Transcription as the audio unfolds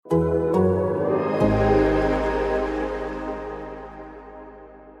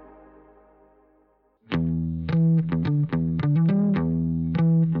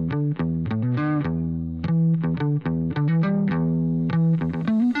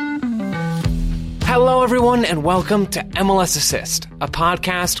Hello, everyone, and welcome to MLS Assist, a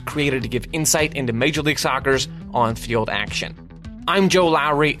podcast created to give insight into Major League Soccer's on-field action. I'm Joe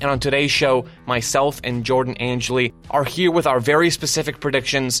Lowry, and on today's show, myself and Jordan Angeli are here with our very specific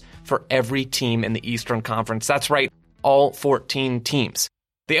predictions for every team in the Eastern Conference. That's right, all 14 teams.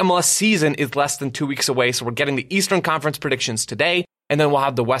 The MLS season is less than 2 weeks away, so we're getting the Eastern Conference predictions today, and then we'll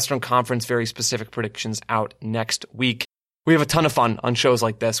have the Western Conference very specific predictions out next week. We have a ton of fun on shows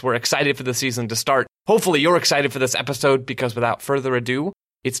like this. We're excited for the season to start. Hopefully you're excited for this episode because without further ado,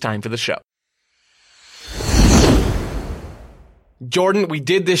 it's time for the show. Jordan, we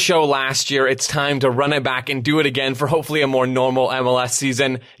did this show last year. It's time to run it back and do it again for hopefully a more normal MLS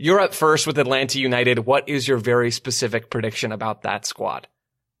season. You're up first with Atlanta United. What is your very specific prediction about that squad?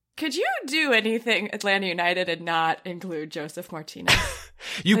 Could you do anything Atlanta United and not include Josef Martinez?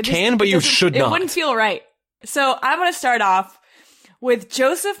 You can, but you should not. It wouldn't feel right. So I'm going to start off with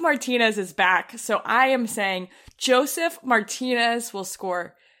Josef Martinez is back. So I am saying Josef Martinez will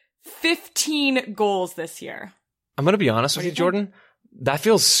score 15 goals this year. I'm going to be honest with you, Jordan. That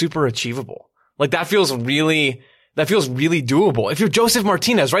feels super achievable. Like that feels really doable. If you're Josef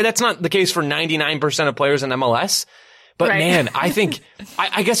Martinez, right? That's not the case for 99% of players in MLS. But right. Man, I think,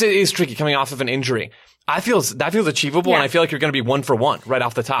 I guess it is tricky coming off of an injury. That feels achievable. Yeah. And I feel like you're going to be 1 for 1 right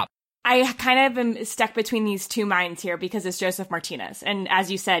off the top. I kind of am stuck between these two minds here because it's Josef Martinez. And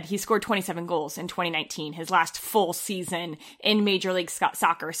as you said, he scored 27 goals in 2019, his last full season in Major League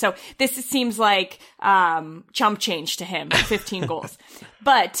Soccer. So this seems like chump change to him, 15 goals.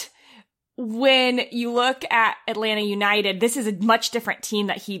 But when you look at Atlanta United, this is a much different team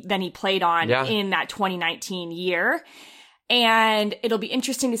than he played on in that 2019 year. And it'll be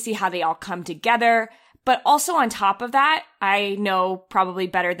interesting to see how they all come together. But also on top of that, I know probably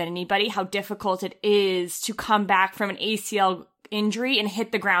better than anybody how difficult it is to come back from an ACL injury and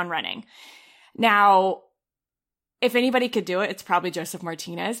hit the ground running. Now, if anybody could do it, it's probably Josef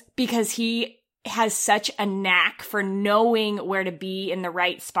Martinez because he has such a knack for knowing where to be in the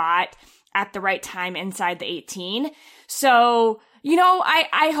right spot at the right time inside the 18. So, you know,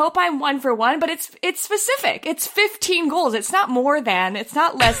 I hope I'm 1 for 1, but it's specific. It's 15 goals. It's not more than, it's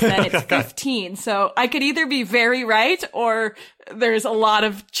not less than, it's 15. So I could either be very right or there's a lot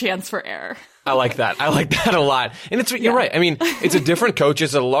of chance for error. I like that. I like that a lot. And you're right. I mean, it's a different coach.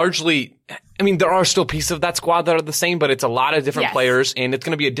 It's a largely, I mean, there are still pieces of that squad that are the same, but it's a lot of different players and it's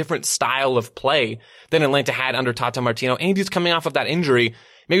going to be a different style of play than Atlanta had under Tata Martino. And he's coming off of that injury.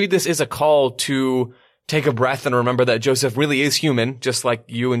 Maybe this is a call to take a breath and remember that Josef really is human, just like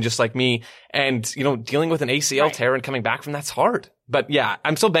you and just like me. And, you know, dealing with an ACL tear and coming back from that's hard. But yeah,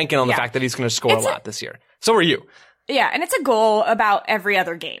 I'm still banking on the fact that he's going to score a lot this year. So are you. Yeah. And it's a goal about every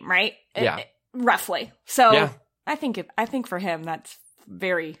other game, right? Yeah. Roughly. So I think for him, that's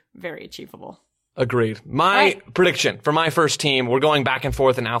very, very achievable. Agreed. My prediction for my first team, we're going back and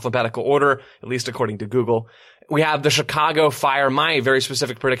forth in alphabetical order, at least according to Google. We have the Chicago Fire. My very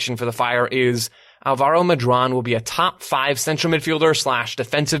specific prediction for the Fire is Alvaro Medran will be a top 5 central midfielder /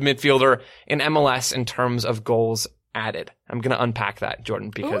 defensive midfielder in MLS in terms of goals added. I'm going to unpack that,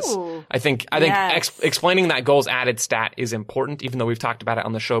 Jordan, because I think explaining that goals added stat is important, even though we've talked about it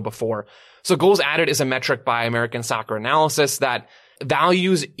on the show before. So goals added is a metric by American Soccer Analysis that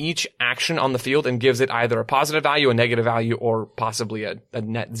values each action on the field and gives it either a positive value, a negative value, or possibly a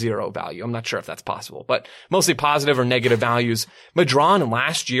net zero value. I'm not sure if that's possible, but mostly positive or negative values. Medran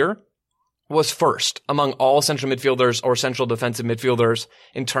last year was first among all central midfielders or central defensive midfielders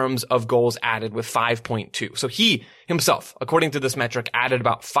in terms of goals added with 5.2. So he himself, according to this metric, added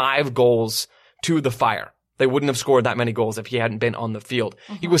about 5 goals to the Fire. They wouldn't have scored that many goals if he hadn't been on the field.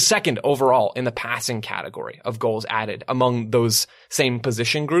 He was second overall in the passing category of goals added among those same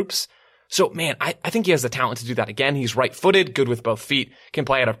position groups. So, man, I think he has the talent to do that again. He's right-footed, good with both feet, can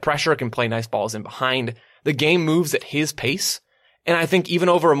play out of pressure, can play nice balls in behind. The game moves at his pace. And I think even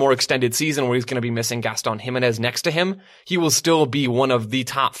over a more extended season where he's going to be missing Gaston Jimenez next to him, he will still be one of the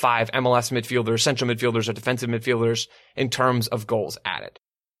top 5 MLS midfielders, central midfielders, or defensive midfielders in terms of goals added.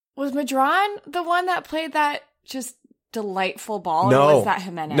 Was Medran the one that played that just delightful ball? No. Or was that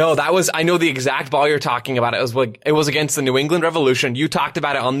Jimenez? No, I know the exact ball you're talking about. It was against the New England Revolution. You talked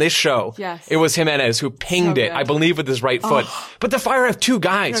about it on this show. Yes. It was Jimenez who pinged it, I believe, with his right foot. But the Fire have 2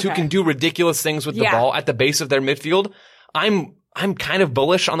 guys who can do ridiculous things with the ball at the base of their midfield. I'm kind of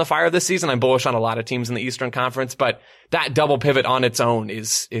bullish on the Fire this season. I'm bullish on a lot of teams in the Eastern Conference, but that double pivot on its own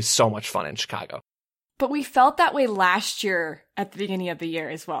is so much fun in Chicago. But we felt that way last year at the beginning of the year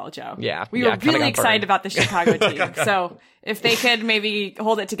as well, Joe. Yeah. We were really excited about the Chicago team. So if they could maybe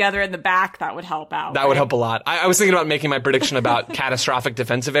hold it together in the back, that would help out. That would help a lot. I was thinking about making my prediction about catastrophic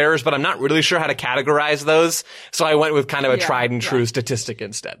defensive errors, but I'm not really sure how to categorize those. So I went with kind of a tried and true statistic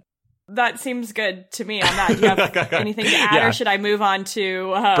instead. That seems good to me on that. Do you have anything to add, or should I move on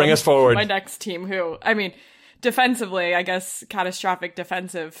to bring us forward? My next team, defensively, I guess catastrophic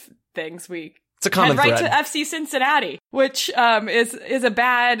defensive things it's a common thread. To FC Cincinnati, which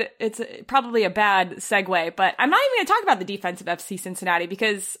it's probably a bad segue, but I'm not even going to talk about the defense of FC Cincinnati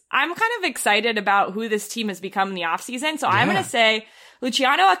because I'm kind of excited about who this team has become in the offseason. So I'm going to say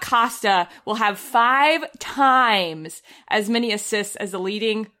Luciano Acosta will have 5 times as many assists as the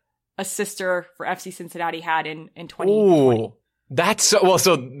leading assister for FC Cincinnati had in 2020. Ooh, that's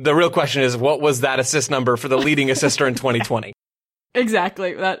so the real question is, what was that assist number for the leading assister in 2020?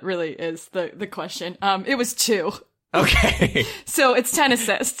 Exactly. That really is the question. It was 2. Okay. So it's 10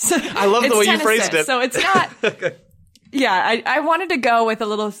 assists. I love the way you phrased it. So it's not. Yeah, I wanted to go with a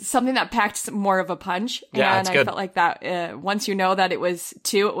little something that packed more of a punch. Yeah, and I felt like that once you know that it was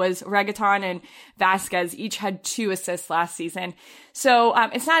 2, it was Reggaeton and Vasquez each had 2 assists last season. So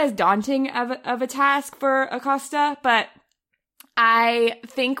it's not as daunting of a task for Acosta, but I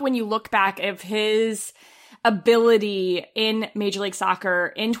think when you look back of his ability in Major League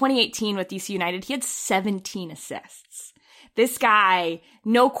Soccer in 2018 with DC United, he had 17 assists. This guy,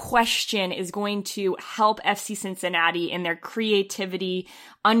 no question, is going to help FC Cincinnati in their creativity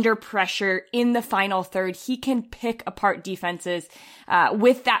under pressure in the final third. He can pick apart defenses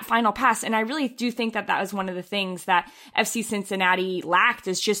with that final pass. And I really do think that was one of the things that FC Cincinnati lacked,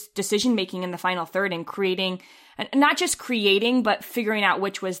 is just decision making in the final third and creating, not just creating, but figuring out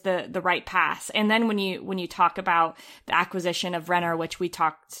which was the right pass. And then when you talk about the acquisition of Renner, which we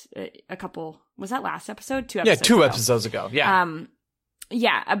talked was that last episode? 2 episodes ago. 2 ago. episodes ago.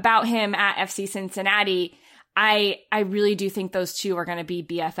 Yeah. About him at FC Cincinnati. I really do think those two are going to be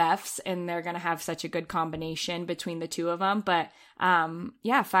BFFs, and they're going to have such a good combination between the two of them. But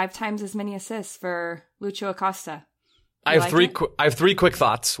 5 times as many assists for Lucho Acosta. I have 3 quick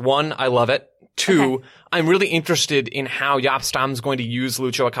thoughts. 1, I love it. 2, I'm really interested in how Jaap Stam's going to use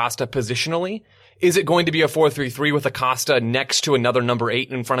Lucho Acosta positionally. Is it going to be a 4-3-3 with Acosta next to another number 8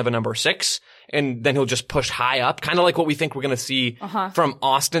 in front of a number 6? And then he'll just push high up, kind of like what we think we're going to see from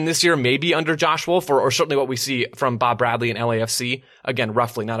Austin this year, maybe under Josh Wolf, or certainly what we see from Bob Bradley and LAFC. Again,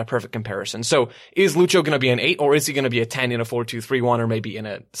 roughly, not a perfect comparison. So is Lucho going to be an 8, or is he going to be a 10 in a 4-2-3-1, or maybe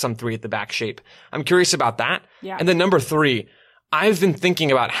in some 3 at the back shape? I'm curious about that. Yeah. And then number 3, I've been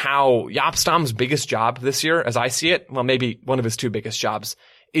thinking about how Jaap Stam's biggest job this year, as I see it, well, maybe one of his 2 biggest jobs,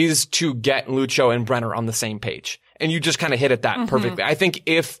 is to get Lucho and Brenner on the same page. And you just kind of hit at that perfectly. I think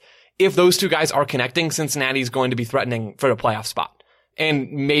if those 2 guys are connecting, Cincinnati's going to be threatening for a playoff spot. And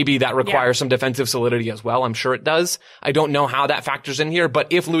maybe that requires some defensive solidity as well. I'm sure it does. I don't know how that factors in here, but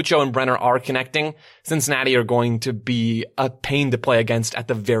if Lucho and Brenner are connecting, Cincinnati are going to be a pain to play against at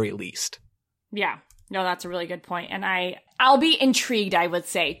the very least. Yeah. No, that's a really good point. And I'll be intrigued, I would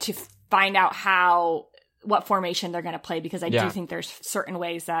say, to find out what formation they're going to play, because I do think there's certain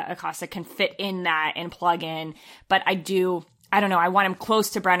ways that Acosta can fit in that and plug in. But I don't know. I want him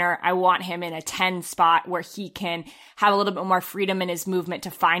close to Brenner. I want him in a 10 spot where he can have a little bit more freedom in his movement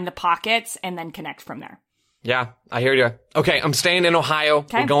to find the pockets and then connect from there. Yeah, I hear you. Okay, I'm staying in Ohio.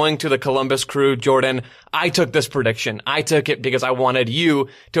 Okay. We're going to the Columbus Crew. Jordan, I took this prediction. I took it because I wanted you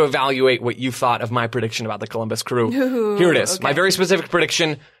to evaluate what you thought of my prediction about the Columbus Crew. Ooh, here it is. Okay. My very specific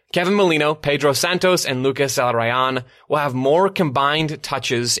prediction. Kevin Molino, Pedro Santos, and Lucas Elrayan will have more combined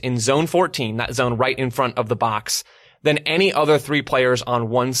touches in Zone 14, that zone right in front of the box, than any other 3 players on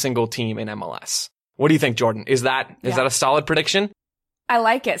one single team in MLS. What do you think, Jordan? Is that a solid prediction? I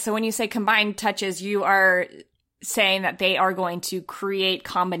like it. So when you say combined touches, you are saying that they are going to create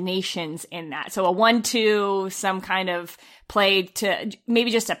combinations in that. So a 1-2, some kind of play to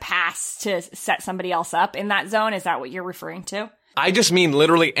maybe just a pass to set somebody else up in that zone. Is that what you're referring to? I just mean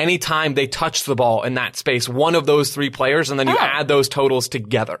literally any time they touch the ball in that space, one of those 3 players, and then you add those totals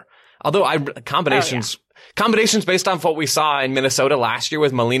together. Although combinations based on what we saw in Minnesota last year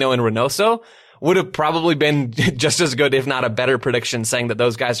with Molino and Reynoso would have probably been just as good, if not a better prediction, saying that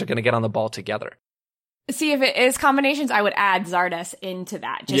those guys are going to get on the ball together. See, if it is combinations, I would add Zardes into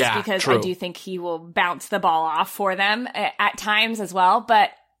that, just because true. I do think he will bounce the ball off for them at times as well.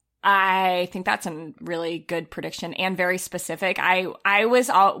 But I think that's a really good prediction and very specific. When I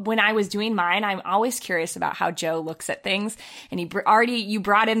was doing mine, I'm always curious about how Joe looks at things. And you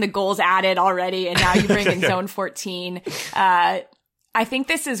brought in the goals added already, and now you bring in Zone 14. I think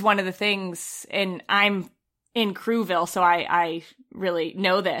this is one of the things, and I'm in Crewville, so I really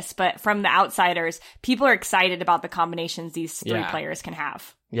know this, but from the outsiders, people are excited about the combinations these three players can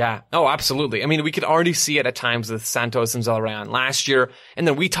have. Yeah. Oh, absolutely. I mean, we could already see it at times with Santos and Zelarayan last year. And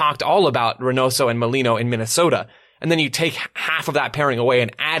then we talked all about Reynoso and Molino in Minnesota. And then you take half of that pairing away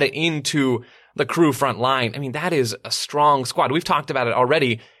and add it into the Crew front line. I mean, that is a strong squad. We've talked about it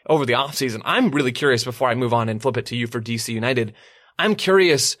already over the offseason. I'm really curious before I move on and flip it to you for DC United. I'm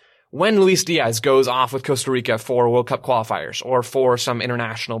curious when Luis Diaz goes off with Costa Rica for World Cup qualifiers or for some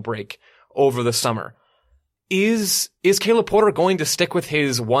international break over the summer. Is Caleb Porter going to stick with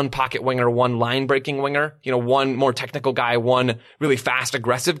his one pocket winger, one line breaking winger, one more technical guy, one really fast,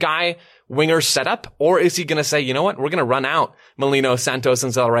 aggressive guy winger setup? Or is he going to say, you know what, we're going to run out Molino, Santos,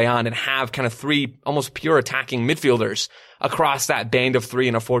 and Zelarayan and have kind of three almost pure attacking midfielders across that band of three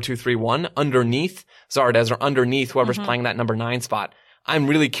in a 4-2-3-1 underneath Zardes or underneath whoever's playing that number 9 spot? I'm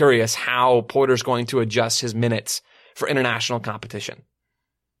really curious how Porter's going to adjust his minutes for international competition.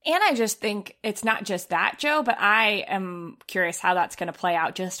 And I just think it's not just that, Joe, but I am curious how that's going to play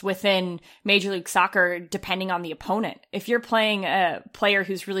out just within Major League Soccer, depending on the opponent. If you're playing a player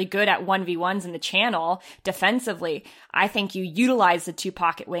who's really good at 1v1s in the channel defensively, I think you utilize the 2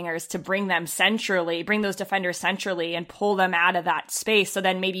 pocket wingers to bring those defenders centrally and pull them out of that space. So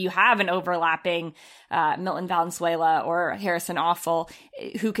then maybe you have an overlapping Milton Valenzuela or Harrison Awful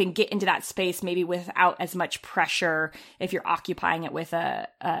who can get into that space maybe without as much pressure if you're occupying it with a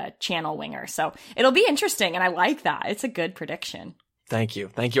channel winger. So it'll be interesting, and I like that. It's a good prediction. Thank you.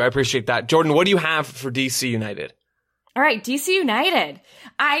 I appreciate that. Jordan, what do you have for DC United? All right, DC United.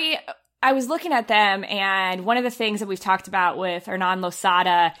 I was looking at them, and one of the things that we've talked about with Hernan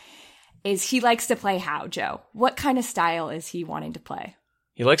Losada is he likes to play how, Joe? What kind of style is he wanting to play?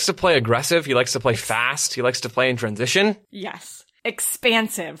 He likes to play aggressive. He likes to play fast. He likes to play in transition. Yes.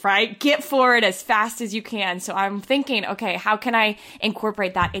 Expansive, right? Get forward as fast as you can. So I'm thinking, okay, how can I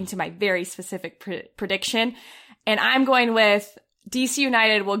incorporate that into my very specific prediction? And I'm going with DC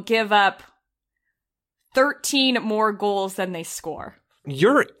United will give up 13 more goals than they score.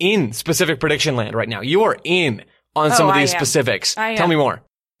 You're in specific prediction land right now. You are in on some of these specifics. Tell me more.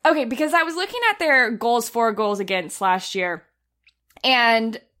 Okay, because I was looking at their goals for, goals against last year.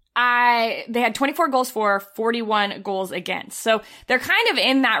 And they had 24 goals for, 41 goals against. So they're kind of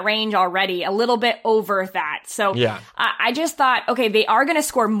in that range already, a little bit over that. So I just thought, okay, they are going to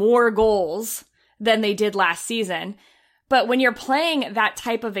score more goals than they did last season. But when you're playing that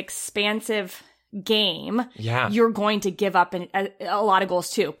type of expansive game, you're going to give up a lot of goals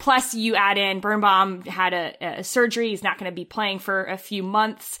too. Plus, you add in Birnbaum had a surgery. He's not going to be playing for a few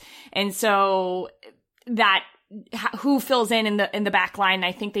months. And so that who fills in the back line.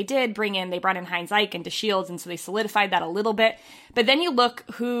 I think they brought in Heinz Eich and DeShields, and so they solidified that a little bit. But then you look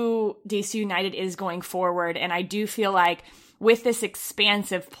who DC United is going forward, and I do feel like with this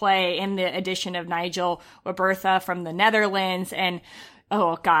expansive play and the addition of Nigel Robertha from the Netherlands and,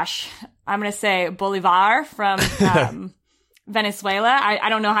 oh gosh, I'm going to say Bolivar from Venezuela. I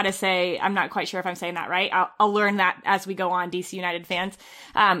don't know how to say, I'm not quite sure if I'm saying that right. I'll learn that as we go on, DC United fans.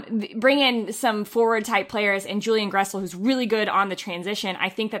 Bring in some forward type players and Julian Gressel, who's really good on the transition. I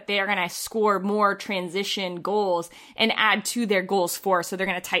think that they are going to score more transition goals and add to their goals for, so they're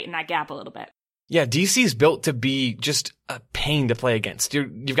going to tighten that gap a little bit. Yeah, DC's built to be just a pain to play against.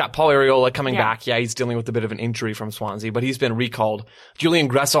 You've got Paul Arriola coming back. Yeah, he's dealing with a bit of an injury from Swansea, but he's been recalled. Julian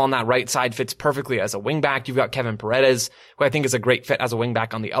Gressel on that right side fits perfectly as a wingback. You've got Kevin Paredes, who I think is a great fit as a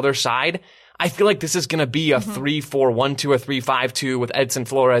wingback on the other side. I feel like this is going to be a 3-4-1-2, a 3-5-2 with Edson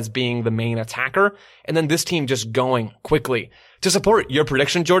Flores being the main attacker. And then this team just going quickly. To support your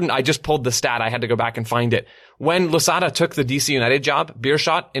prediction, Jordan, I just pulled the stat. I had to go back and find it. When Losada took the DC United job,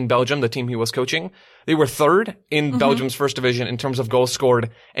 Beerschot in Belgium, the team he was coaching, they were third in Belgium's first division in terms of goals scored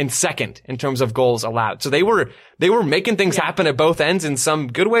and second in terms of goals allowed. So they were making things happen at both ends in some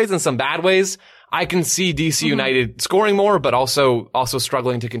good ways and some bad ways. I can see DC United scoring more, but also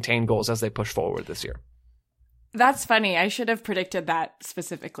struggling to contain goals as they push forward this year. That's funny. I should have predicted that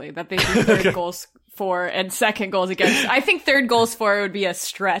specifically, that they do third goals for and second goals against. I think third goals for would be a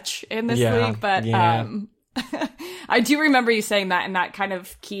stretch in this league, but I do remember you saying that, and that kind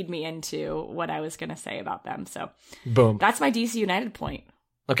of keyed me into what I was going to say about them. So boom. That's my DC United point.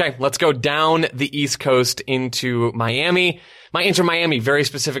 Okay, let's go down the East Coast into Miami. My Inter Miami, very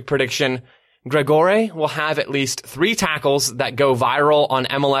specific prediction. Gregore will have at least 3 tackles that go viral on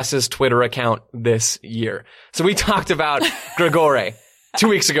MLS's Twitter account this year. So we talked about Gregore. 2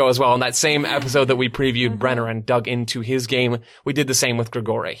 weeks ago as well. In that same episode that we previewed Brenner and dug into his game, we did the same with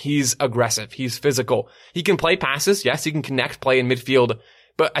Grigore. He's aggressive. He's physical. He can play passes. Yes, he can connect play in midfield.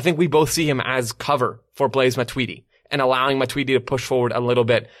 But I think we both see him as cover for Blaise Matuidi and allowing Matuidi to push forward a little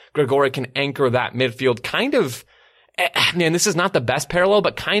bit. Grigore can anchor that midfield kind of, man, this is not the best parallel,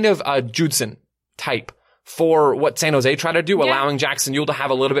 but kind of a Judson type for what San Jose tried to do, allowing Jackson Yueill to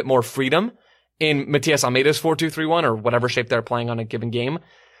have a little bit more freedom in Matias Almeida's 4-2-3-1 or whatever shape they're playing on a given game.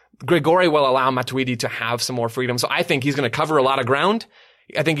 Grigore will allow Matuidi to have some more freedom. So I think he's going to cover a lot of ground.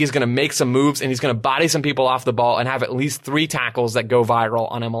 I think he's going to make some moves and he's going to body some people off the ball and have at least 3 tackles that go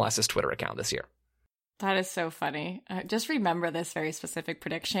viral on MLS's Twitter account this year. That is so funny. Just remember this very specific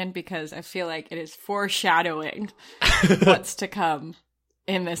prediction because I feel like it is foreshadowing what's to come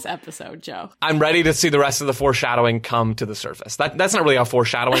in this episode, Joe. I'm ready to see the rest of the foreshadowing come to the surface. That's not really how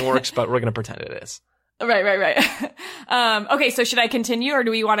foreshadowing works, but we're going to pretend it is. Right. Okay, so should I continue or do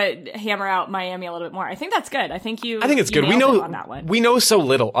we want to hammer out Miami a little bit more? I think that's good. I think it's good. We know on that one. We know so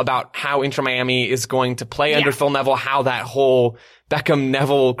little about how Inter Miami is going to play under Phil Neville, how that whole Beckham,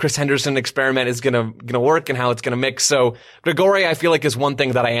 Neville, Chris Henderson experiment is going to work and how it's going to mix. So Grigore, I feel like is one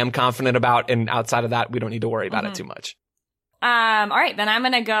thing that I am confident about. And outside of that, we don't need to worry about it too much. All right, then I'm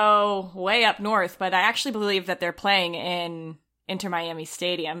going to go way up north, but I actually believe that they're playing in Inter Miami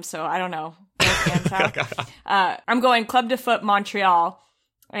Stadium. So I don't know. I'm going Club de Foot Montreal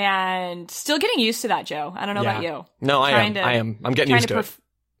and still getting used to that, Joe. I don't know about you. No, I am. I'm getting used to it.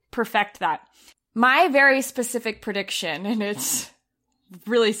 Perfect that. My very specific prediction, and it's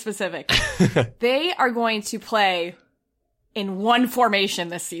really specific. They are going to play in one formation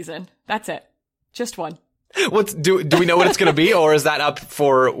this season. That's it. Just one. Do we know what it's going to be, or is that up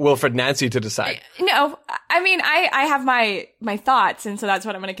for Wilfred Nancy to decide? No, I mean, I have my thoughts, and so that's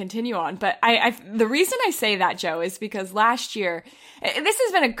what I'm going to continue on. But the reason I say that, Joe, is because last year, this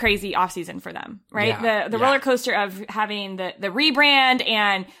has been a crazy offseason for them, right? Yeah, the roller coaster of having the rebrand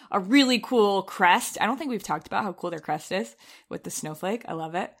and a really cool crest. I don't think we've talked about how cool their crest is with the snowflake. I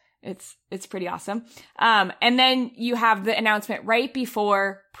love it. It's pretty awesome. And then you have the announcement right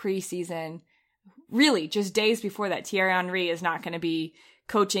before preseason. Really, just days before that, Thierry Henry is not going to be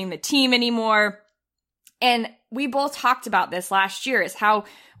coaching the team anymore. And we both talked about this last year, is how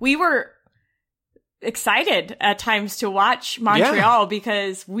we were excited at times to watch Montreal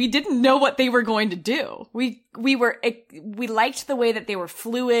because we didn't know what they were going to do. We liked the way that they were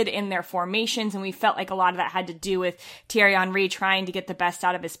fluid in their formations, and we felt like a lot of that had to do with Thierry Henry trying to get the best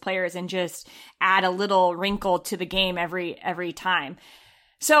out of his players and just add a little wrinkle to the game every time.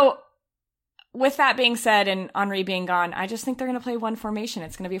 So, with that being said, and Henry being gone, I just think they're going to play one formation.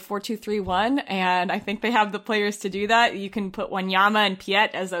 It's going to be a 4-2-3-1, and I think they have the players to do that. You can put Wanyama and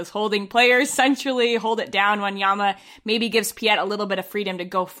Piet as those holding players, centrally hold it down. Wanyama maybe gives Piet a little bit of freedom to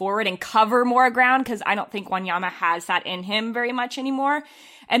go forward and cover more ground, because I don't think Wanyama has that in him very much anymore.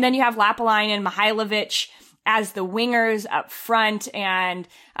 And then you have Lapalainen and Mihailovic as the wingers up front, and,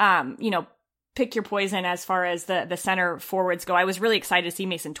 pick your poison as far as the center forwards go. I was really excited to see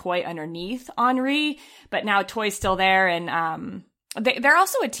Mason Toye underneath Henry, but now Toye's still there, and they're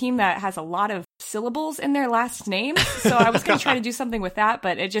also a team that has a lot of syllables in their last name, so I was going to try to do something with that,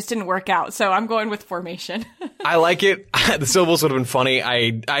 but it just didn't work out, so I'm going with formation. I like it. The syllables would have been funny.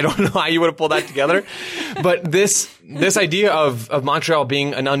 I don't know how you would have pulled that together, but this idea of Montreal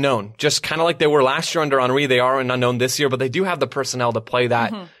being an unknown, just kind of like they were last year under Henry, they are an unknown this year, but they do have the personnel to play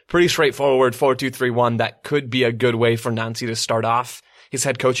that pretty straightforward 4-2-3-1 that could be a good way for Nancy to start off his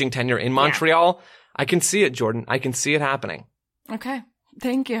head coaching tenure in Montreal. Yeah. I can see it, Jordan. I can see it happening. Okay.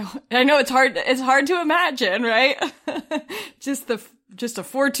 Thank you. I know it's hard to imagine, right? just a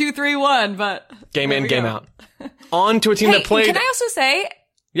 4-2-3-1 but game in, game out. On to a team that played. Can I also say?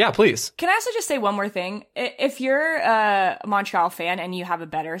 Yeah, please. Can I also just say one more thing? If you're a Montreal fan and you have a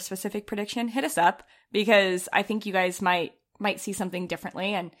better specific prediction, hit us up, because I think you guys might see something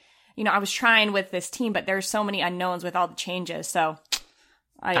differently. And, I was trying with this team, but there's so many unknowns with all the changes. So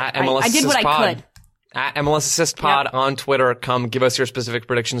I did what I could. At MLS Assist Pod on Twitter, come give us your specific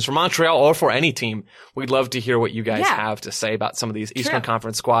predictions for Montreal or for any team. We'd love to hear what you guys have to say about some of these Eastern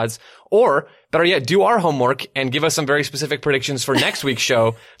Conference squads. Or, better yet, do our homework and give us some very specific predictions for next week's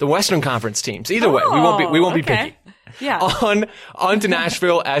show, the Western Conference teams. Either way, we won't be picky. Yeah. On to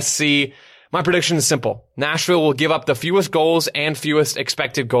Nashville SC. My prediction is simple. Nashville will give up the fewest goals and fewest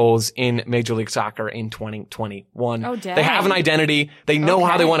expected goals in Major League Soccer in 2021. Oh, dang. They have an identity. They know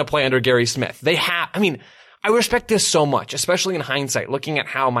how they want to play under Gary Smith. I respect this so much, especially in hindsight, looking at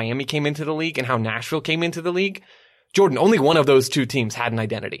how Miami came into the league and how Nashville came into the league. Jordan, only one of those two teams had an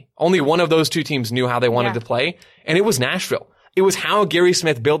identity. Only one of those two teams knew how they wanted to play, and it was Nashville. It was how Gary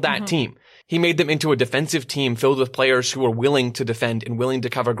Smith built that team. He made them into a defensive team filled with players who were willing to defend and willing to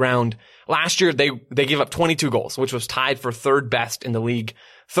cover ground. Last year, they gave up 22 goals, which was tied for third best in the league,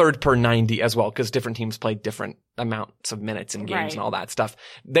 third per 90 as well, because different teams played different amounts of minutes in games and all that stuff.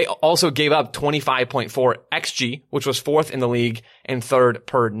 They also gave up 25.4 XG, which was fourth in the league and third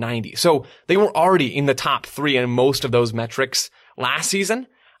per 90. So they were already in the top 3 in most of those metrics last season.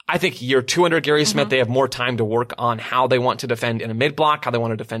 I think year 2 under Gary Smith, they have more time to work on how they want to defend in a mid block, how they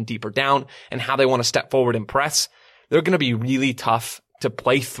want to defend deeper down, and how they want to step forward and press. They're going to be really tough to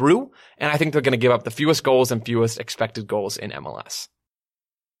play through, and I think they're going to give up the fewest goals and fewest expected goals in MLS.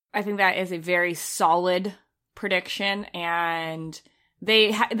 I think that is a very solid prediction, and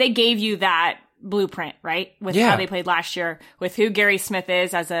they gave you that blueprint, right? With how they played last year, with who Gary Smith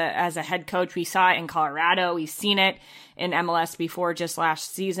is as a head coach. We saw it in Colorado. We've seen it in MLS before just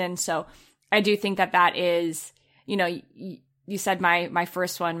last season. So I do think that is, you said my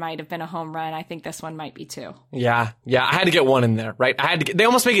first one might have been a home run. I think this one might be too. Yeah. I had to get one in there, right? They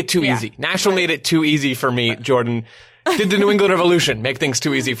almost make it too easy. Nashville made it too easy for me, Jordan. Did the New England Revolution make things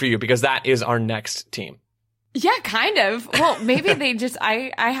too easy for you? Because that is our next team. Yeah, kind of. Well, maybe they just,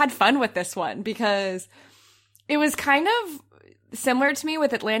 I had fun with this one because it was kind of similar to me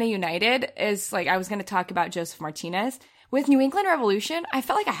with Atlanta United. Is like, I was going to talk about Joseph Martinez. With New England Revolution, I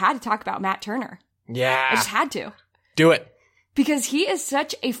felt like I had to talk about Matt Turner. Yeah. I just had to. Do it. Because he is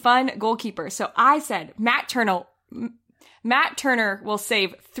such a fun goalkeeper. So I said, Matt Turner will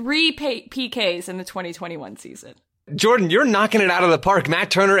save 3 PKs in the 2021 season. Jordan, you're knocking it out of the park.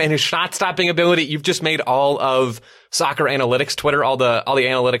 Matt Turner and his shot-stopping ability. You've just made all of soccer analytics, Twitter, all the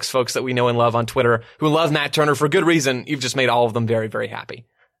analytics folks that we know and love on Twitter who love Matt Turner for good reason. You've just made all of them very, very happy.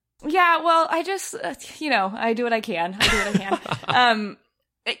 Yeah, well, I just, I do what I can. When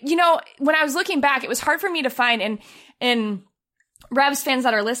I was looking back, it was hard for me to find, and Revs fans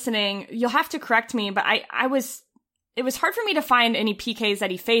that are listening, you'll have to correct me, but it was hard for me to find any PKs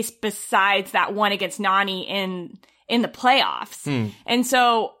that he faced besides that one against Nani in the playoffs. And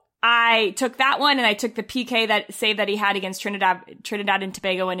so I took that one, and I took the PK save that he had against Trinidad and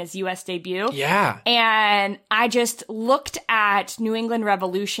Tobago in his U.S. debut. Yeah. And I just looked at New England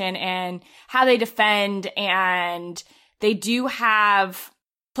Revolution and how they defend, and they do have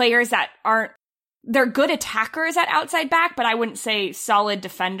players that they're good attackers at outside back, but I wouldn't say solid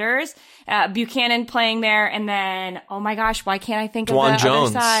defenders. Buchanan playing there, and then, oh my gosh, why can't I think of the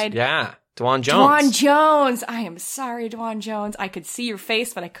other side? Yeah. DeJuan Jones. DeJuan Jones. I am sorry, DeJuan Jones. I could see your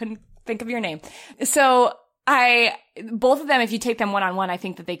face, but I couldn't think of your name. So both of them, if you take them one-on-one, I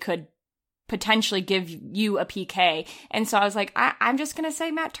think that they could potentially give you a PK. And so I was like, I'm just going to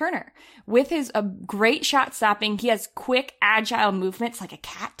say Matt Turner. With his great shot stopping, he has quick, agile movements like a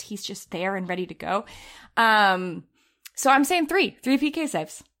cat. He's just there and ready to go. So I'm saying 3 PK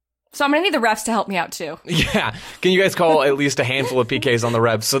saves. So I'm going to need the refs to help me out too. Yeah. Can you guys call at least a handful of PKs on the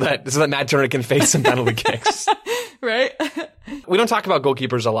refs so that Matt Turner can face some penalty kicks? Right? We don't talk about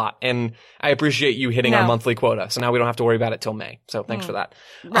goalkeepers a lot, and I appreciate you hitting our monthly quota. So now we don't have to worry about it till May. So thanks for that.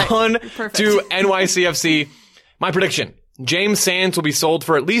 Right. On Perfect. to NYCFC. My prediction. James Sands will be sold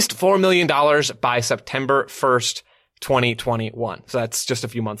for at least $4 million by September 1st, 2021. So that's just a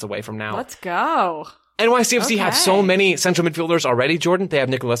few months away from now. Let's go. NYCFC have so many central midfielders already, Jordan. They have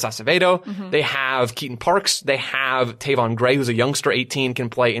Nicolas Acevedo. They have Keaton Parks. They have Tavon Gray, who's a youngster, 18,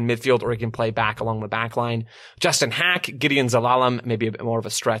 can play in midfield or he can play back along the back line. Justin Hack, Gideon Zalalem, maybe a bit more of a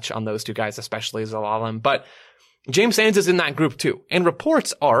stretch on those two guys, especially Zalalem. But James Sands is in that group too. And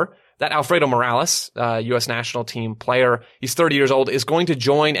reports are that Alfredo Morales, U.S. national team player, he's 30 years old, is going to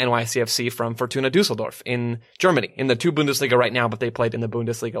join NYCFC from Fortuna Dusseldorf in Germany, in the 2 Bundesliga right now, but they played in the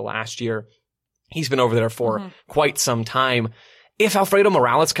Bundesliga last year. He's been over there for quite some time. If Alfredo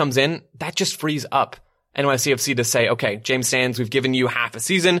Morales comes in, that just frees up NYCFC to say, okay, James Sands, we've given you half a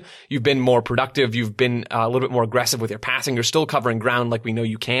season. You've been more productive. You've been a little bit more aggressive with your passing. You're still covering ground like we know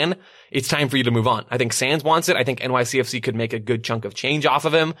you can. It's time for you to move on. I think Sands wants it. I think NYCFC could make a good chunk of change off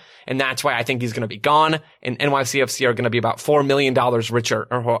of him. And that's why I think he's going to be gone. And NYCFC are going to be about $4 million richer,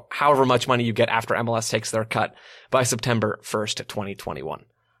 or however much money you get after MLS takes their cut by September 1st, 2021.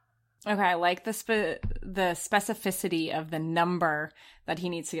 Okay, I like the specificity of the number that he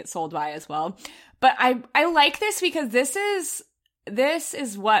needs to get sold by as well. But I like this because this is this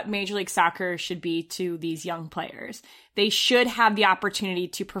is what Major League Soccer should be to these young players. They should have the opportunity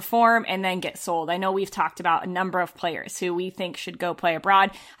to perform and then get sold. I know we've talked about a number of players who we think should go play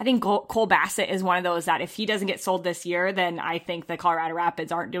abroad. I think Cole Bassett is one of those that if he doesn't get sold this year, then I think the Colorado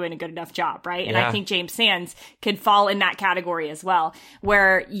Rapids aren't doing a good enough job, right? And I think James Sands could fall in that category as well,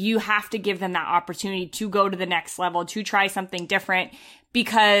 where you have to give them that opportunity to go to the next level, to try something different,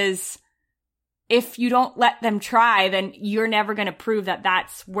 because if you don't let them try, then you're never going to prove that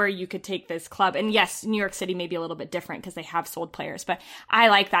that's where you could take this club. And yes, New York City may be a little bit different because they have sold players, but I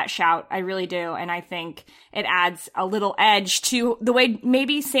like that shout. I really do. And I think it adds a little edge to the way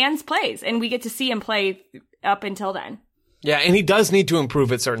maybe Sands plays, and we get to see him play up until then. Yeah, and he does need to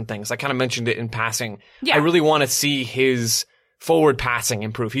improve at certain things. I kind of mentioned it in passing. Yeah. I really want to see his forward passing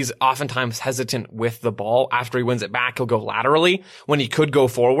improve. He's oftentimes hesitant with the ball. After he wins it back, he'll go laterally when he could go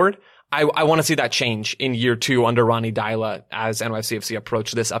forward. I want to see that change in year 2 under Ronny Deila as NYCFC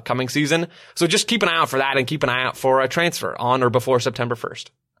approach this upcoming season. So just keep an eye out for that, and keep an eye out for a transfer on or before September 1st.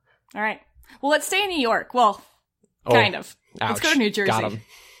 All right. Well, let's stay in New York. Well, kind of. Ouch. Let's go to New Jersey. Got him.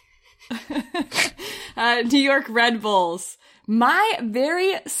 New York Red Bulls. My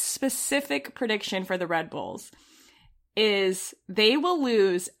very specific prediction for the Red Bulls is they will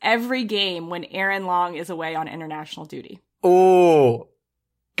lose every game when Aaron Long is away on international duty. Oh,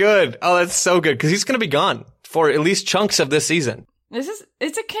 good. Oh, that's so good, because he's going to be gone for at least chunks of this season.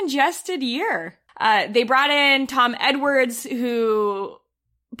 It's a congested year. They brought in Tom Edwards, who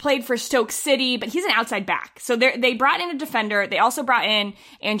played for Stoke City, but he's an outside back. So they brought in a defender. They also brought in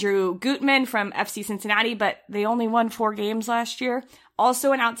Andrew Gutman from FC Cincinnati, but they only won 4 games last year.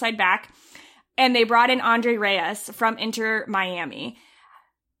 Also an outside back. And they brought in Andre Reyes from Inter Miami.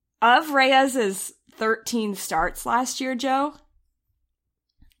 Of Reyes's 13 starts last year, Joe,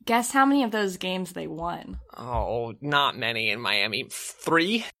 guess how many of those games they won? Oh, not many in Miami.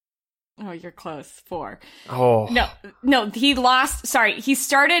 3? Oh, you're close. 4. Oh. No, he lost. Sorry. He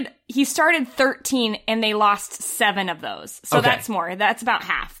started 13 and they lost 7 of those. So that's more. That's about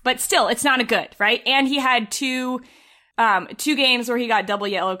half. But still, it's not a good, right? And he had 2 games where he got double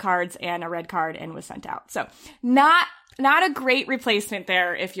yellow cards and a red card and was sent out. So not a great replacement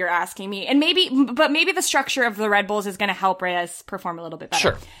there, if you're asking me. And maybe the structure of the Red Bulls is going to help Reyes perform a little bit better.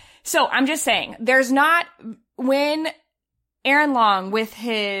 Sure. So I'm just saying, when Aaron Long, with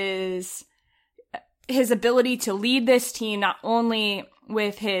his ability to lead this team, not only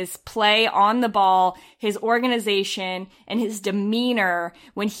with his play on the ball, his organization, and his demeanor,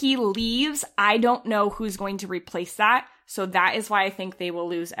 when he leaves, I don't know who's going to replace that. So that is why I think they will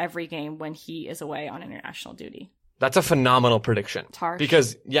lose every game when he is away on international duty. That's a phenomenal prediction. It's harsh.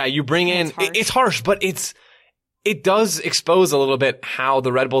 Because, you bring in, it's harsh, but it does expose a little bit how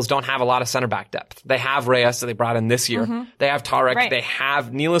the Red Bulls don't have a lot of center back depth. They have Reyes that they brought in this year. Mm-hmm. They have Tarek. Right. They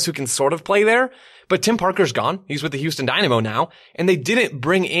have Nealis, who can sort of play there. But Tim Parker's gone. He's with the Houston Dynamo now. And they didn't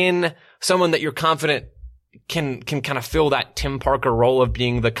bring in someone that you're confident can kind of fill that Tim Parker role of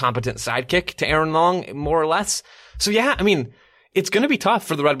being the competent sidekick to Aaron Long, more or less. So it's going to be tough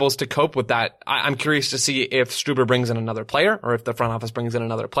for the Red Bulls to cope with that. I'm curious to see if Struber brings in another player, or if the front office brings in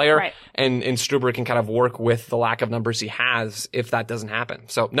another player, right, and Struber can kind of work with the lack of numbers he has if that doesn't happen.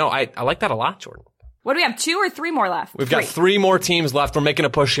 So no, I like that a lot, Jordan. What do we have? 2 or 3 more left? We've got 3 more teams left. We're making a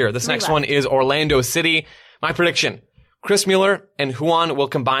push here. This next one is Orlando City. My prediction: Chris Mueller and Juan will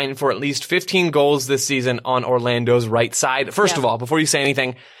combine for at least 15 goals this season on Orlando's right side. First of all, before you say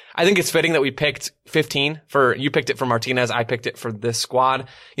anything, I think it's fitting that we picked 15 you picked it for Martinez, I picked it for this squad.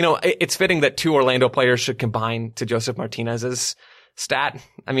 It's fitting that 2 Orlando players should combine to Joseph Martinez's stat.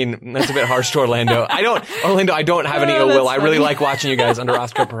 That's a bit harsh to Orlando. I don't have any ill will. I really like watching you guys under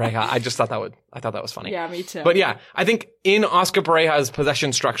Oscar Pareja. I just thought that was funny. Yeah, me too. But I think in Oscar Pareja's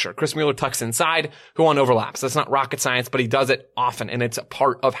possession structure, Chris Mueller tucks inside, Juan overlaps. That's not rocket science, but he does it often, and it's a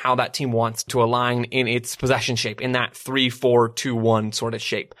part of how that team wants to align in its possession shape, in that 3-4-2-1 sort of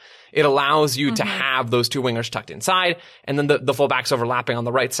shape. It allows you to have those 2 wingers tucked inside, and then the fullbacks overlapping on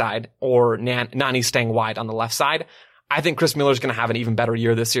the right side, or Nani staying wide on the left side. I think Chris Mueller's going to have an even better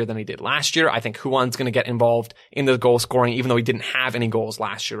year this year than he did last year. I think Juan's going to get involved in the goal scoring, even though he didn't have any goals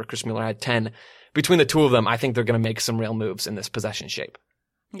last year. Chris Mueller had 10. Between the 2 of them, I think they're going to make some real moves in this possession shape.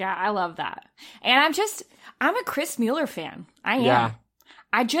 Yeah, I love that. And I'm a Chris Mueller fan. I am. Yeah.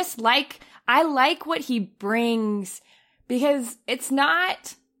 I like what he brings, because it's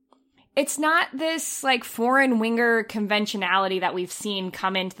not this like foreign winger conventionality that we've seen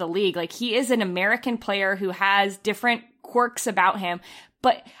come into the league. Like, he is an American player who has different quirks about him.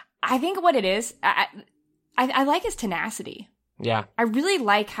 But I think what it is, I like his tenacity. Yeah. I really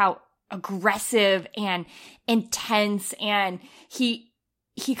like how aggressive and intense, and he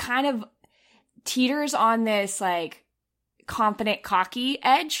kind of teeters on this like confident, cocky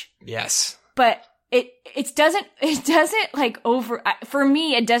edge. Yes. But it doesn't like for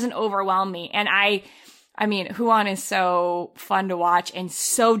me, it doesn't overwhelm me. And I mean, Huan is so fun to watch and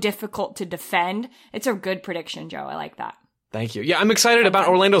so difficult to defend. It's a good prediction, Joe. I like that. Thank you. Yeah, I'm excited about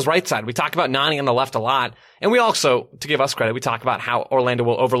Orlando's right side. We talk about Nani on the left a lot. And we also, to give us credit, we talk about how Orlando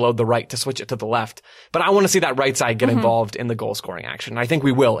will overload the right to switch it to the left. But I want to see that right side get involved in the goal scoring action. I think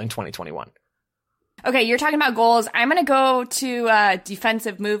we will in 2021. Okay, you're talking about goals. I'm going to go to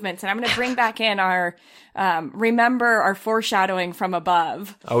defensive movements, and I'm going to bring back in our remember our foreshadowing from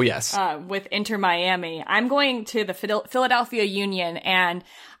above. Oh, yes. With Inter Miami. I'm going to the Philadelphia Union, and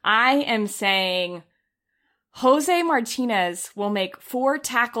I am saying Jose Martinez will make 4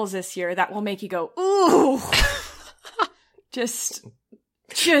 tackles this year that will make you go, ooh, just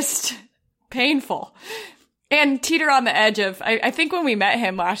painful. And teeter on the edge of, I think when we met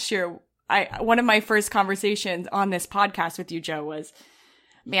him last year, one of my first conversations on this podcast with you, Joe, was,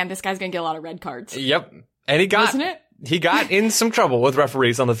 man, this guy's going to get a lot of red cards. Yep. And Wasn't it? He got in some trouble with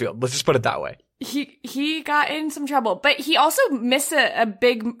referees on the field. Let's just put it that way. He got in some trouble, but he also missed a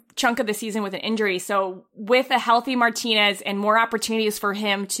big chunk of the season with an injury. So with a healthy Martinez and more opportunities for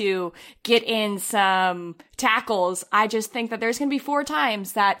him to get in some tackles, I just think that there's going to be 4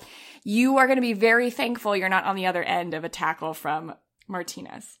 times that you are going to be very thankful you're not on the other end of a tackle from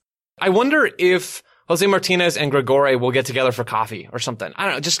Martinez. I wonder if Jose Martinez and Gregore will get together for coffee or something. I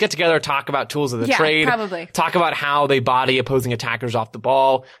don't know. Just get together, talk about tools of the trade. Probably. Talk about how they body opposing attackers off the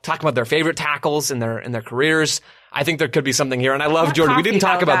ball. Talk about their favorite tackles in their careers. I think there could be something here. And I love Not Jordan. coffee, We didn't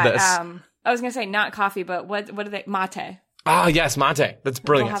talk about this. I was going to say not coffee, but what are they? Mate. Ah, yes, mate. That's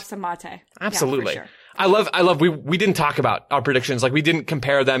brilliant. We'll have some mate. Absolutely. Yeah, for sure. I love, we didn't talk about our predictions. Like we didn't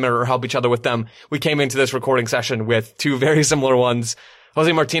compare them or help each other with them. We came into this recording session with 2 very similar ones. Jose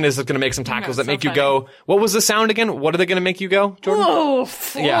Martinez is going to make some tackles that make you go, what was the sound again? What are they going to make you go, Jordan?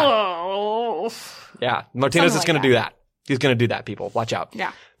 Oof, yeah. Yeah. Martinez is going to do that. He's going to do that, people. Watch out.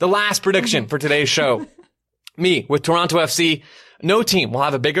 Yeah. The last prediction for today's show. Me, with Toronto FC, no team will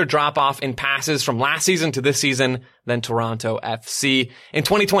have a bigger drop-off in passes from last season to this season than Toronto FC. In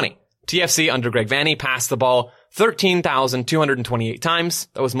 2020, TFC under Greg Vanney passed the ball 13,228 times.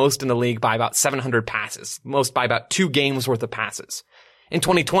 That was most in the league by about 700 passes. Most by about 2 games worth of passes. In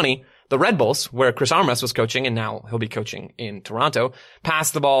 2020, the Red Bulls, where Chris Armas was coaching, and now he'll be coaching in Toronto,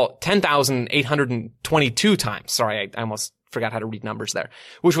 passed the ball 10,822 times. Sorry, I almost forgot how to read numbers there,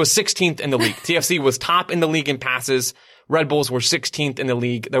 which was 16th in the league. TFC was top in the league in passes. Red Bulls were 16th in the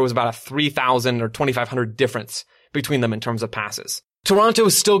league. There was about a 3,000 or 2,500 difference between them in terms of passes. Toronto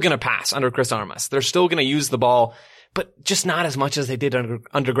is still going to pass under Chris Armas. They're still going to use the ball, but just not as much as they did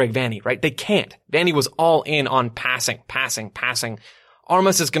under Greg Vanney, right? They can't. Vanney was all in on passing.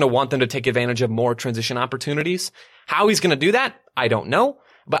 Armas is going to want them to take advantage of more transition opportunities. How he's going to do that, I don't know.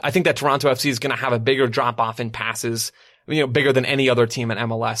 But I think that Toronto FC is going to have a bigger drop-off in passes, bigger than any other team in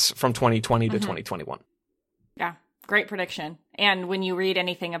MLS from 2020 to 2021. Yeah, great prediction. And when you read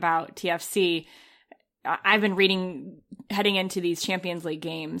anything about TFC, I've been reading heading into these Champions League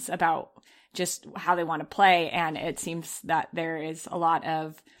games about just how they want to play. And it seems that there's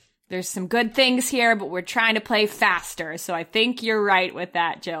some good things here, but we're trying to play faster. So I think you're right with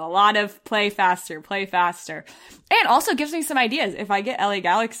that, Joe. A lot of play faster. And also gives me some ideas. If I get LA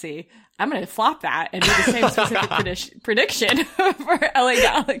Galaxy, I'm going to flop that and do the same specific prediction for LA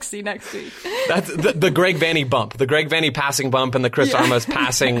Galaxy next week. That's the Greg Vanney bump, the Greg Vanney passing bump and the Chris Armas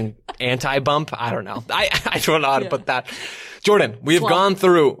passing anti-bump. I don't know. I don't know how to put that. Jordan, we've gone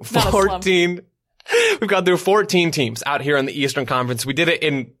through 14... We've gone through 14 teams out here in the Eastern Conference. We did it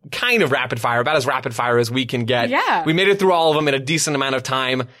in kind of rapid fire, about as rapid fire as we can get. Yeah. We made it through all of them in a decent amount of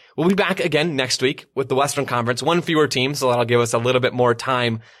time. We'll be back again next week with the Western Conference. 1 fewer team, so that'll give us a little bit more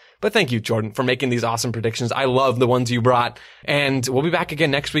time. But thank you, Jordan, for making these awesome predictions. I love the ones you brought. And we'll be back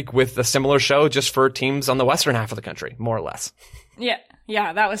again next week with a similar show just for teams on the western half of the country, more or less.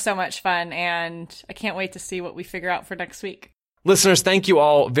 Yeah, that was so much fun. And I can't wait to see what we figure out for next week. Listeners, thank you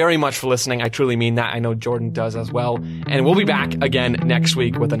all very much for listening. I truly mean that. I know Jordan does as well. And we'll be back again next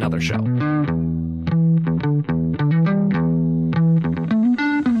week with another show.